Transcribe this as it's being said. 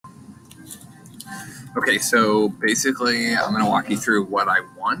Okay, so basically I'm going to walk you through what I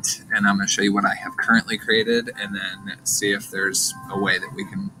want, and I'm going to show you what I have currently created, and then see if there's a way that we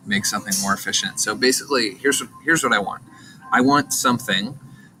can make something more efficient. So basically, here's what I want. I want something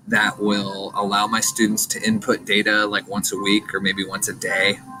that will allow my students to input data like once a week or maybe once a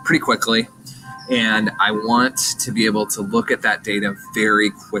day pretty quickly. And I want to be able to look at that data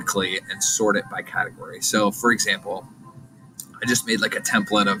very quickly and sort it by category. So for example, I just made like a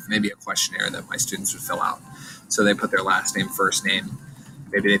template of maybe a questionnaire that my students would fill out. So they put their last name, first name,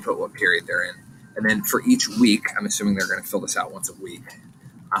 maybe they put what period they're in. And then for each week, I'm assuming they're going to fill this out once a week.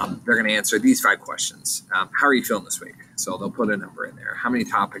 They're going to answer these 5 questions. How are you feeling this week? So they'll put a number in there. How many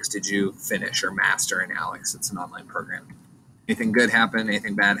topics did you finish or master in ALEKS? It's an online program. Anything good happen?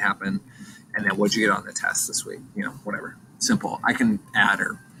 Anything bad happen? And then what'd you get on the test this week? You know, whatever. Simple. I can add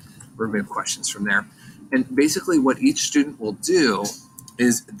or remove questions from there. And basically what each student will do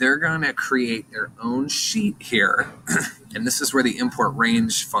is they're going to create their own sheet here. And this is where the import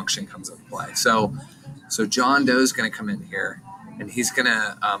range function comes into play. So John Doe is going to come in here, and he's going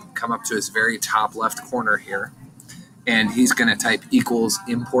to come up to his very top left corner here, and he's going to type equals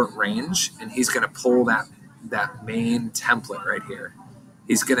import range, and he's going to pull that main template right here.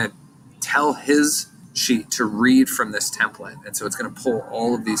 He's going to tell his sheet to read from this template, and so it's going to pull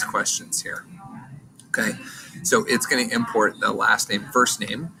all of these questions here. Okay, so it's going to import the last name, first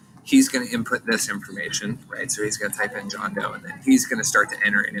name. He's going to input this information, right? So he's going to type in John Doe, and then he's going to start to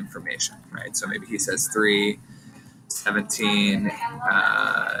enter in information, right? So maybe he says 3/17,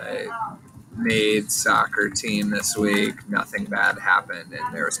 made soccer team this week, nothing bad happened,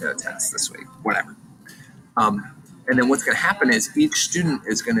 and there was no test this week, whatever. And then what's going to happen is each student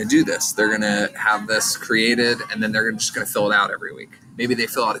is going to do this. They're going to have this created, and then they're just going to fill it out every week. Maybe they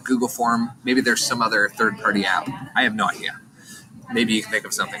fill out a Google form. Maybe there's some other third-party app. I have no idea. Maybe you can think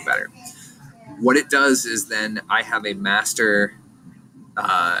of something better. What it does is then I have a master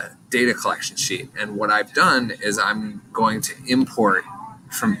data collection sheet. And what I've done is I'm going to import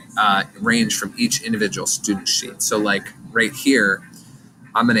from range from each individual student sheet. So like right here,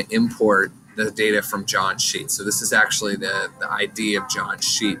 I'm going to import the data from John's sheet. So this is actually the ID of John's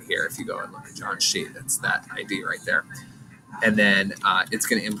sheet here. If you go and look at John's sheet, that's that ID right there. And then it's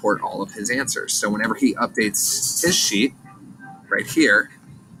going to import all of his answers. So whenever he updates his sheet right here,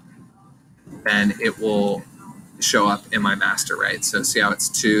 then it will show up in my master, right? So see how it's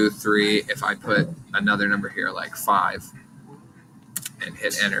 2, 3. If I put another number here like 5 and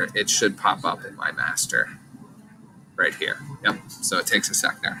hit enter, it should pop up in my master right here. Yep. So it takes a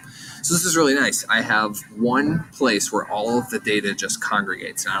sec there. So this is really nice. I have one place where all of the data just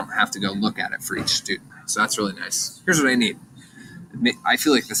congregates, and I don't have to go look at it for each student. So that's really nice. Here's what I need. I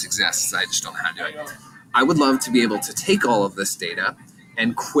feel like this exists. I just don't know how to do it. I would love to be able to take all of this data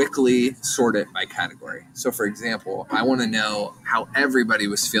and quickly sort it by category. So for example, I want to know how everybody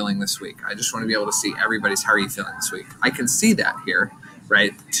was feeling this week. I just want to be able to see everybody's, how are you feeling this week? I can see that here,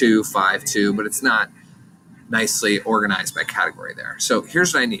 right? 2, 5, 2, but it's not nicely organized by category there. So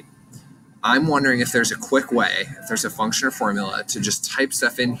here's what I need. I'm wondering if there's a quick way, if there's a function or formula to just type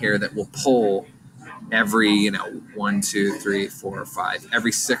stuff in here that will pull every, 1, 2, 3, 4, 5,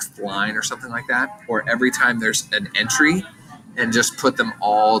 every 6th line or something like that, or every time there's an entry, and just put them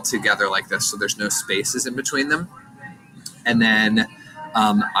all together like this so there's no spaces in between them. And then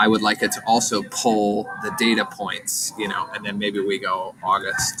I would like it to also pull the data points, and then maybe we go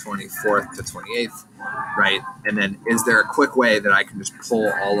August 24th to 28th, right? And then is there a quick way that I can just pull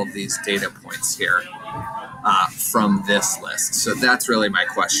all of these data points here from this list? So that's really my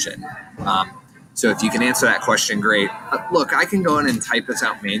question. So if you can answer that question, great. Look, I can go in and type this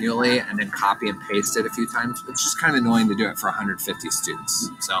out manually and then copy and paste it a few times. It's just kind of annoying to do it for 150 students.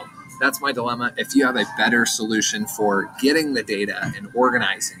 So that's my dilemma. If you have a better solution for getting the data and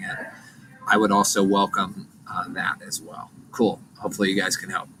organizing it, I would also welcome that as well. Cool. Hopefully you guys can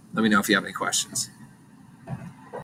help. Let me know if you have any questions.